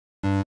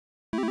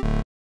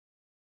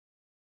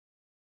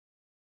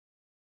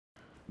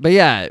But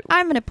yeah.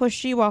 I'm going to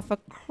push you off a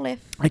cliff.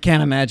 I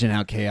can't imagine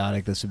how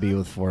chaotic this would be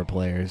with 4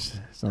 players.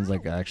 Sounds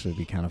like it'd actually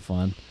be kind of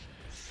fun.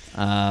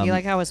 You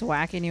like how I was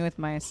whacking you with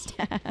my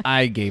staff?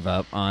 I gave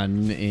up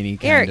on any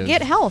kind Here, of...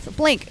 get health.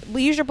 Blink.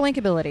 We use your blink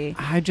ability.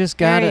 I just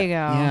got it. There you go.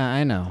 Yeah,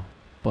 I know.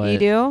 But you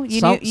do?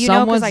 You know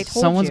because I told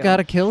you. Someone's got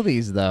to kill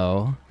these,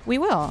 though. We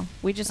will.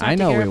 We just have I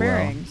to know get our we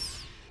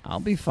bearings. will.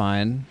 I'll be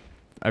fine.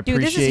 I Dude,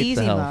 appreciate this is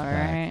easy the mode, health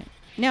pack. right?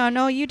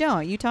 No, you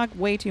don't. You talk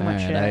way too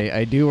much shit.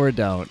 I do or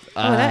don't.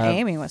 Oh, that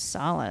aiming was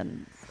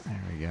solid.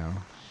 There we go.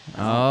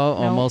 Oh,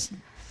 almost.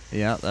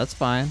 Yeah, that's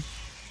fine.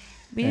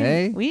 We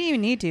didn't even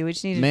need to. We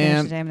just needed to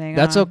finish the damn thing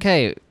that's off.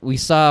 okay. We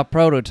saw a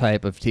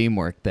prototype of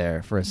teamwork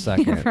there for a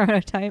second.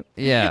 Prototype?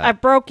 Yeah. I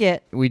broke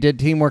it. We did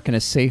teamwork in a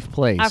safe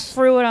place. I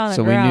threw it on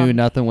the ground. So we knew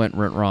nothing went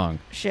wrong.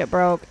 Shit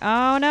broke.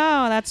 Oh,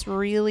 no. That's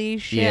really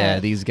shit. Yeah,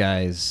 these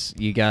guys,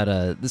 you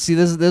gotta... See,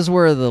 this is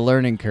where the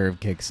learning curve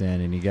kicks in,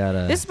 and you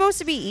gotta... This is supposed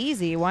to be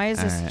easy. Why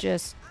is this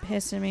just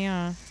pissing me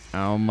off?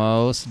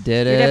 Almost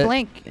did You it. did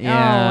blink.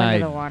 Yeah,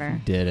 under the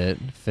water. Did it.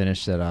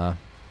 Finished it off.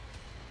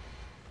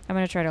 I'm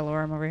going to try to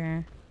lure him over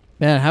here.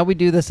 Man, how'd we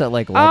do this at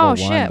like level 1 Oh,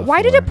 shit. before?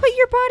 Why did it put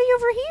your body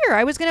over here?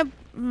 I was going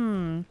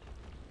to...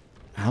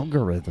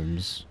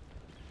 Algorithms.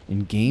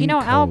 In game You know,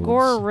 codes.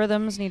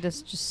 algorithms need to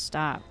just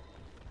stop.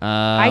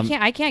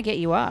 I can't get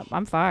you up.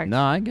 I'm fucked.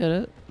 No, I get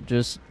it.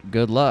 Just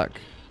good luck.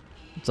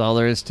 That's all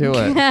there is to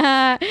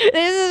it.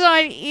 This is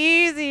not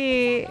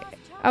easy.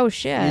 Oh,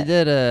 shit. You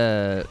did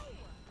a...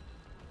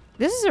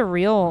 This is a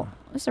real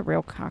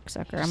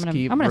cocksucker. I'm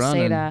gonna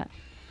say that.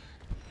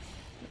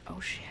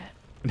 Oh shit.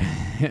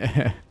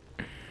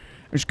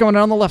 Just going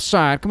down the left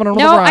side. Come on the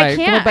right. I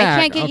can't.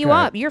 I can't get you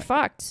up. You're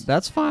fucked.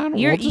 That's fine.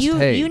 You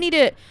need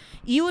to.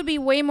 You would be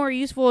way more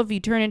useful if you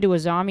turn into a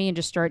zombie and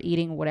just start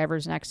eating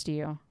whatever's next to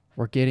you.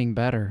 We're getting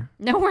better.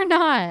 No, we're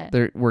not.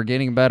 We're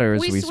getting better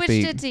as we speak. We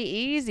switched it to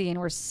easy and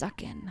we're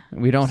sucking.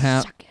 We don't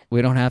have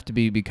to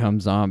become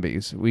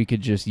zombies. We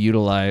could just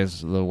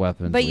utilize the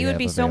weapons. But you would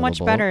be so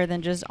much better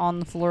than just on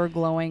the floor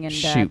glowing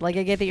and dead. Like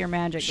I get that you're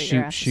magic, but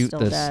your ass is still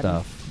this dead.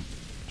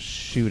 stuff.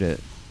 Shoot it.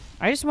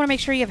 I just want to make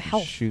sure you have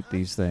health. Shoot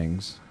these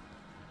things.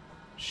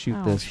 Shoot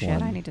oh, this shit,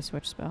 one. I need to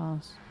switch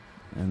spells.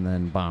 And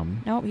then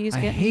bomb. Nope, I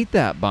hate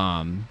that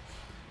bomb.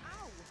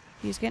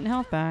 He's getting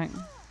health back.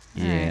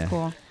 Yeah. Alright,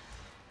 cool.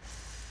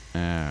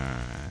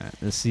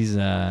 This is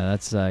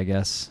that's I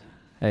guess.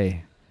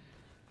 Hey.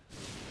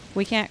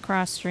 We can't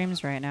cross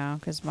streams right now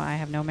because I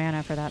have no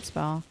mana for that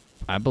spell.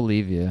 I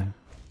believe you.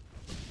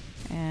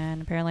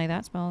 And apparently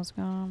that spell is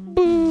gone.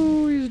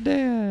 Boo! He's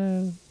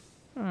dead.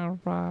 All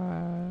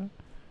right.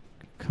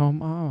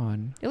 Come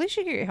on. At least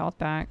you get your health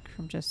back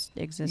from just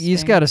existing. You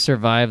just got to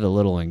survive the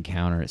little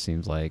encounter, it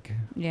seems like.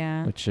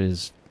 Yeah. Which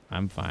is,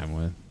 I'm fine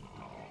with.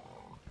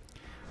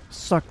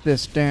 Suck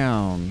this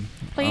down.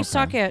 Please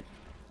suck it.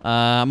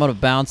 I'm going to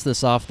bounce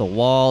this off the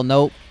wall.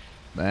 Nope.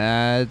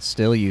 It's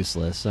still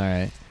useless. All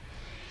right.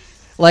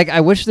 Like,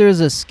 I wish there was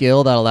a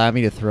skill that allowed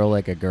me to throw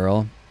like a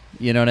girl.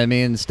 You know what I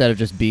mean? Instead of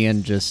just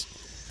being just...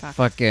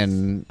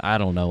 Fucking, I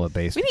don't know what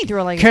base. We need to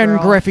throw like Ken a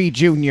girl. Griffey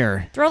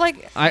Jr. Throw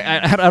like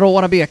I don't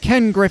want to be a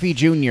Ken Griffey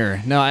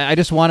Jr. No, I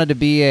just wanted to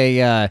be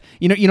a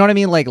you know what I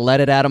mean? Like let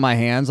it out of my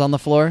hands on the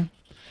floor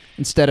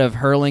instead of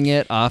hurling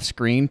it off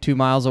screen 2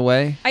 miles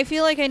away. I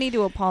feel like I need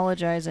to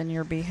apologize on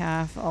your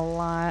behalf a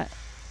lot.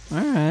 All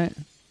right,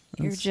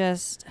 You're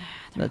just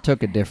that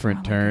took a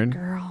different turn. Like a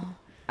girl.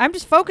 I'm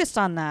just focused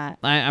on that.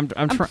 I'm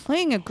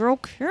playing a girl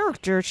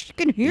character. She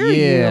can hear you.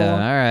 Yeah, all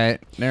right.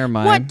 Never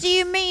mind. What do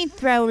you mean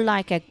throw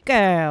like a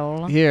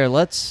girl? Here,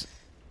 let's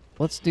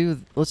do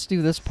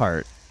this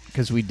part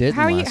because we didn't.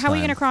 How are you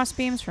time. gonna cross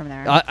beams from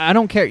there? I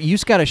don't care. You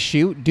just gotta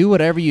shoot. Do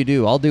whatever you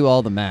do. I'll do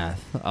all the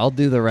math. I'll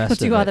do the rest of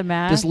it. Do all the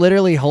math. Just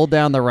literally hold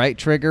down the right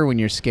trigger when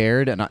you're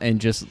scared and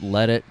just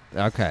let it.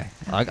 Okay,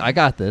 I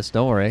got this.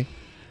 Don't worry.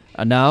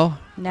 No.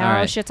 Now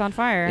right. shit's on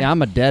fire. Yeah,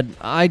 I'm a dead.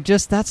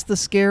 That's the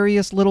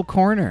scariest little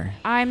corner.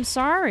 I'm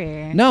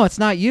sorry. No, it's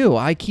not you.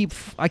 I keep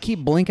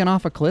blinking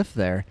off a cliff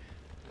there.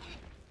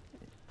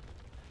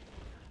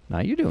 No,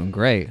 you're doing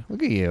great.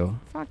 Look at you.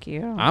 Fuck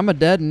you. I'm a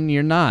dead and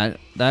you're not.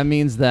 That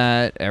means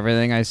that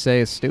everything I say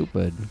is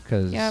stupid.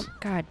 Cause yep.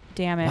 God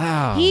damn it.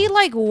 Wow. He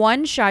like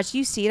one shots.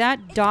 You see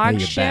that dog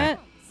hey, shit?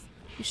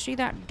 You see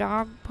that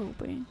dog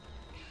pooping?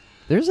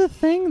 There's a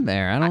thing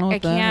there. I don't know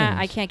what that is.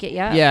 I can't get you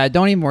up. Yeah,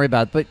 don't even worry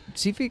about it. But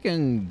see if you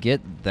can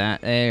get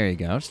that. There you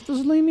go. Just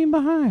leave me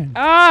behind.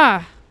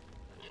 Ah!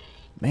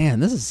 Man,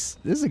 this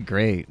is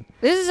great.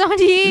 This is on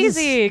the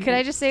easy. Could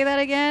I just say that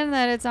again?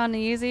 That it's on the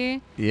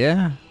easy?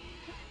 Yeah.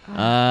 Oh,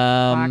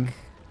 fuck.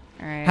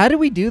 All right. How did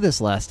we do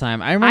this last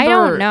time? I remember. I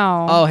don't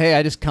know. Oh, hey,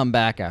 I just come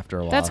back after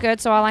a while. That's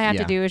good. So all I have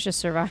to do is just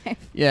survive.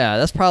 Yeah,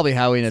 that's probably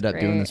how we ended up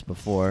doing this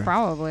before.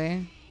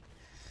 Probably.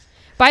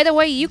 By the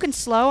way, you can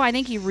slow. I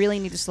think you really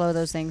need to slow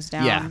those things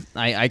down. Yeah,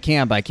 I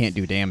can, but I can't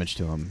do damage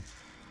to them.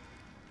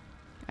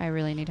 I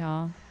really need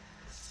help.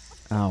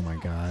 Oh, my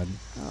God.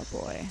 Oh,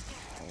 boy.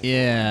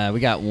 Yeah, we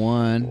got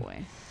one. Oh,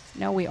 boy.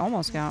 No, we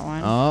almost got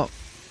one.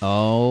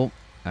 Oh.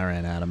 I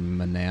ran out of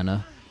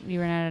banana. You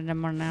ran out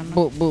of banana.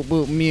 Boop, boop,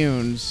 boop,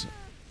 munes.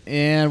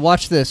 And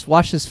watch this.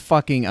 Watch this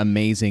fucking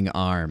amazing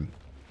arm.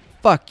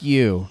 Fuck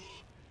you.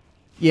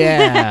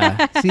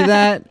 Yeah. See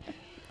that?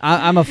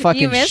 I'm a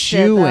fucking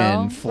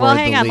shoo-in for well, the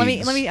hang on.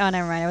 leagues. Let me. Oh,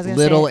 never mind. I was gonna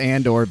Little say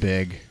and or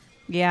big.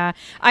 Yeah,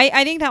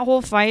 I think that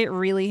whole fight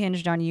really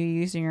hinged on you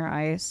using your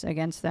ice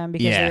against them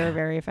because they were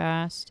very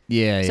fast.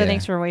 Yeah. So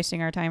thanks for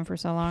wasting our time for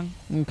so long.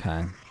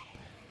 Okay.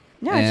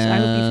 Yeah, I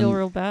hope you feel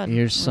real bad.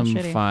 Here's real some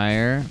shitty.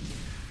 fire.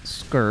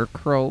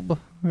 Scarecrow.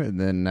 And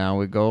then now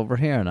we go over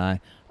here, and I'm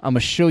gonna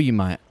show you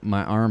my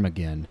arm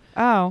again.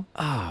 Oh.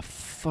 Ah,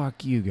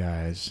 fuck you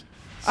guys.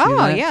 See Oh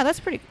that? yeah, that's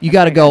pretty. You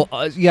gotta go.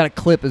 You gotta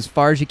clip as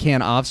far as you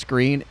can off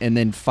screen, and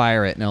then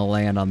fire it, and it'll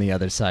land on the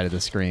other side of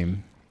the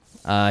screen.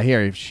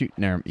 Here, shoot.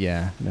 Never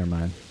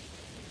mind.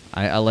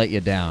 I let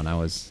you down. I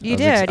was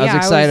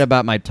excited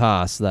about my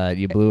toss that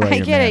you blew out. I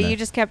your get mana. it. You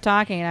just kept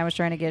talking, and I was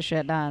trying to get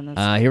shit done.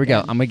 Here we go.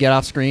 I'm gonna get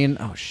off screen.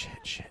 Oh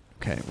shit.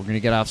 Okay, we're gonna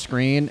get off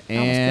screen,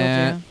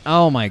 and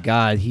oh my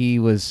god, he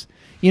was.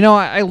 You know,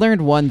 I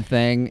learned one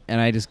thing, and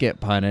I just get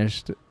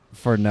punished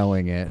for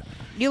knowing it.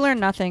 You learn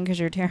nothing because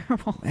you're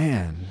terrible.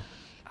 Man,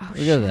 Oh,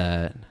 look at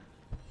that.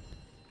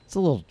 It's a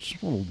little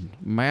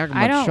magma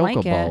I don't chocobo.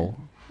 like it.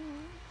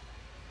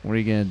 What are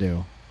you gonna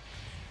do?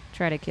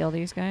 Try to kill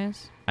these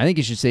guys. I think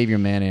you should save your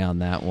mana on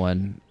that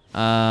one.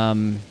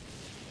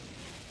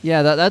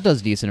 Yeah, that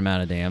does decent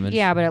amount of damage.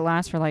 Yeah, but it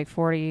lasts for like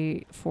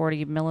 40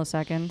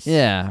 milliseconds.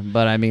 Yeah,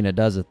 but I mean, it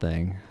does a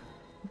thing.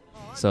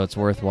 So it's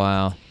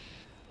worthwhile.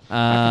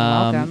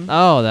 welcome.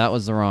 Oh, that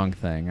was the wrong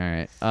thing. All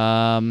right.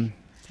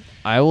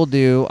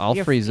 I'll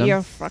freeze them.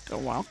 You're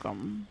fucking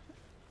welcome.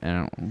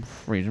 And I'll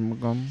freeze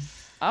them.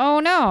 Oh,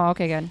 no.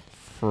 Okay, good.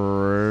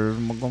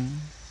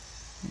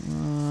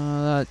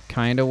 That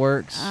kind of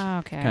works.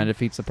 Okay. Kind of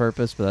defeats the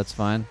purpose, but that's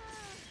fine.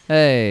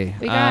 Hey.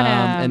 We got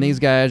and these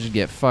guys just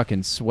get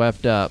fucking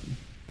swept up.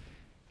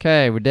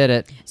 Okay, we did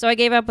it. So I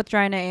gave up with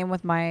trying to aim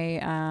with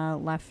my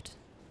left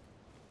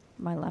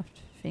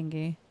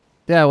fingy.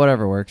 Yeah,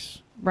 whatever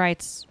works.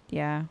 Rights,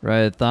 yeah.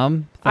 Right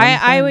thumb.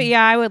 I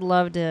would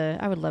love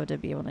to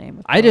be able to aim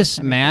with I both just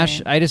every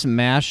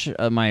mash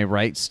time. my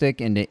right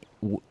stick into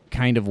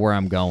kind of where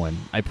I'm going.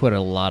 I put a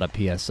lot of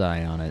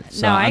PSI on it,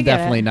 so No, I I'm get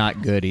definitely it.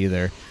 not good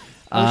either.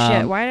 Oh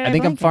shit! Why did I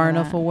think I'm blank far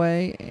into enough that?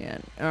 away,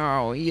 and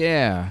oh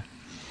yeah,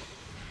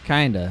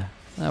 kinda.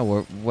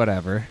 Oh,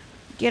 whatever.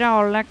 Get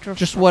all electrified.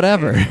 Just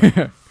whatever.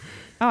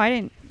 Oh, I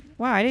didn't.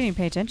 Wow, I didn't even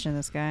pay attention to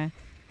this guy.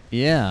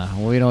 Yeah,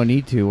 we don't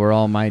need to. We're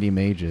all mighty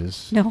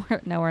mages. No,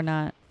 we're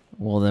not.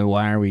 Well, then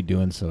why are we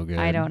doing so good?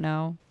 I don't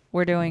know.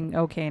 We're doing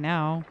okay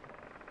now.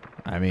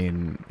 I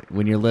mean,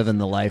 when you're living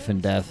the life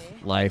and death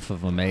life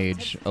of a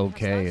mage,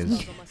 okay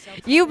is.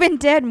 You've been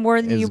dead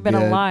more than Is you've been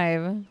good.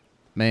 alive.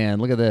 Man,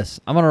 look at this.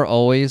 I'm gonna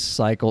always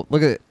cycle.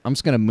 Look at it. I'm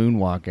just gonna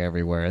moonwalk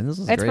everywhere. This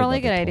is It's great probably a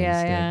about good the idea.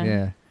 twin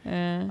stick.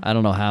 Yeah. I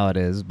don't know how it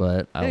is,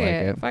 but I like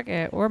it. Fuck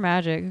it. We're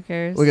magic. Who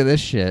cares? Look at this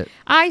shit.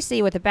 I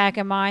see with the back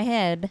of my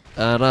head.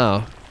 I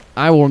know.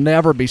 I will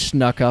never be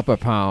snuck up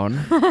upon.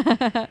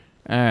 All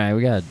right,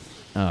 we got.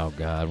 Oh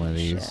God, one of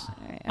these. Shit.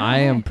 Right. I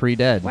am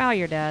pre-dead. Wow,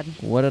 you're dead.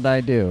 What did I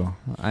do?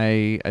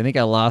 I think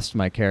I lost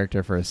my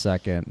character for a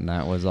second, and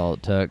that was all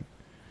it took.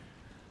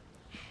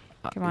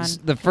 Come on.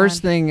 The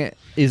first thing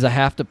is I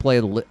have to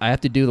play. I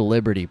have to do the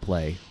Liberty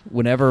play.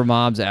 Whenever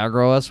mobs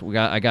aggro us,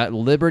 I got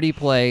Liberty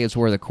play is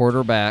where the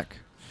quarterback.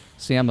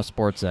 See, I'm a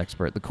sports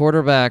expert. The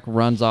quarterback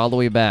runs all the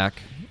way to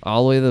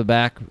the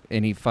back,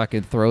 and he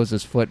fucking throws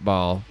his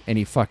football, and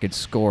he fucking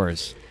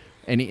scores,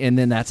 and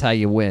then that's how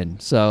you win.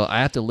 So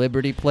I have to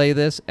Liberty play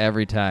this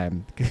every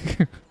time.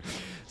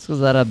 So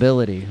that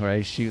ability where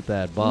I shoot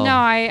that ball. No,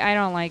 I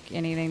don't like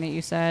anything that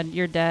you said.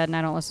 You're dead, and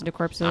I don't listen to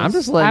corpses. I'm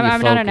just letting you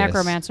I'm not a focus.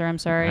 necromancer. I'm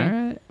sorry. All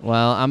right.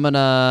 Well, I'm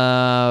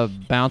gonna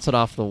bounce it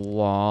off the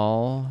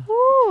wall.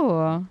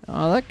 Ooh.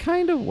 Oh, that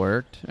kind of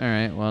worked. All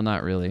right. Well,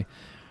 not really.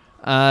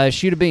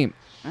 Shoot a beam.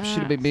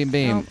 Shoot a beam.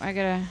 Nope, I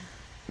gotta.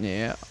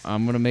 Yeah,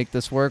 I'm gonna make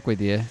this work with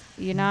you.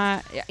 You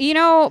know,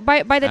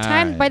 by the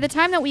time Alright. by the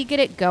time that we get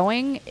it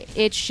going,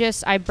 it's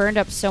just I burned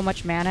up so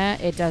much mana,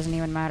 it doesn't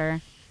even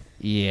matter.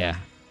 Yeah,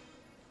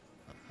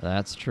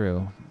 that's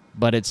true.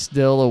 But it's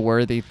still a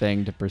worthy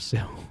thing to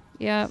pursue.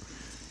 Yep.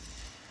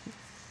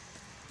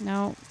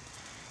 No.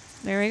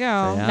 There we go.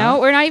 Yeah. No,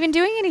 we're not even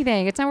doing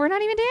anything. We're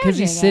not even damaging. Because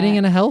he's sitting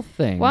in a health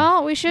thing.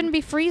 Well, we shouldn't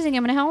be freezing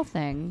him in a health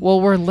thing. Well,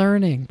 we're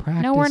learning.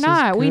 Practice. No, we're is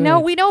not. We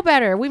good. know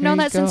better. We've known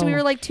There that you since we go.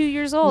 were like 2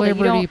 years old. that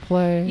Liberty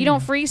play. You don't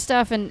freeze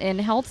stuff in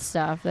health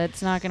stuff.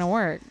 That's not going to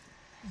work.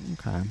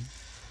 Okay.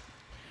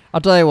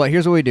 I'll tell you what.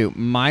 Here's what we do.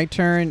 My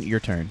turn. Your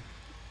turn.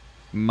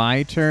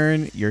 My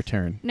turn. Your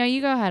turn. No,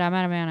 you go ahead. I'm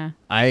out of mana.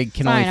 I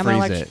can Fine, I'm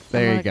only gonna freeze it.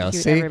 There you go.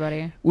 electrocute See,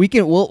 everybody. we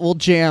can. We'll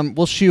jam.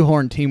 We'll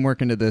shoehorn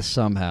teamwork into this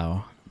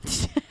somehow.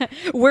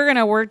 We're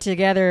gonna work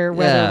together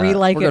whether we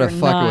like it or not. We're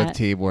gonna fuck it with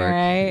teamwork.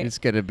 Right? It's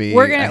gonna be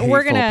We're a gonna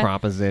hateful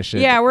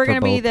proposition. Yeah, we're for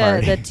gonna be both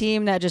the parties.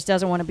 team that just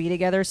doesn't want to be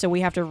together. So we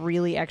have to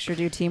really extra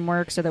do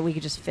teamwork so that we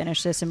can just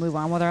finish this and move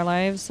on with our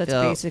lives. That's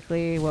Yep.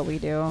 basically what we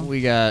do.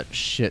 We got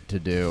shit to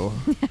do.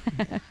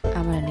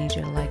 I'm gonna need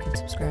you to like and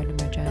subscribe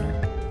to my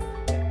channel.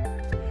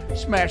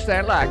 Smash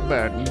that like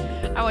button.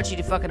 I want you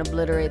to fucking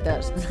obliterate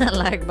that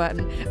like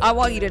button. I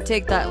want you to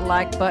take that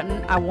like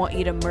button. I want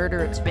you to murder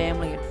its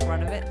family in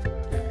front of it.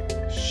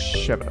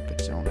 Shove it up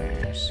its own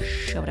ass.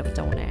 Shove it up its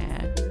own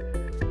ass.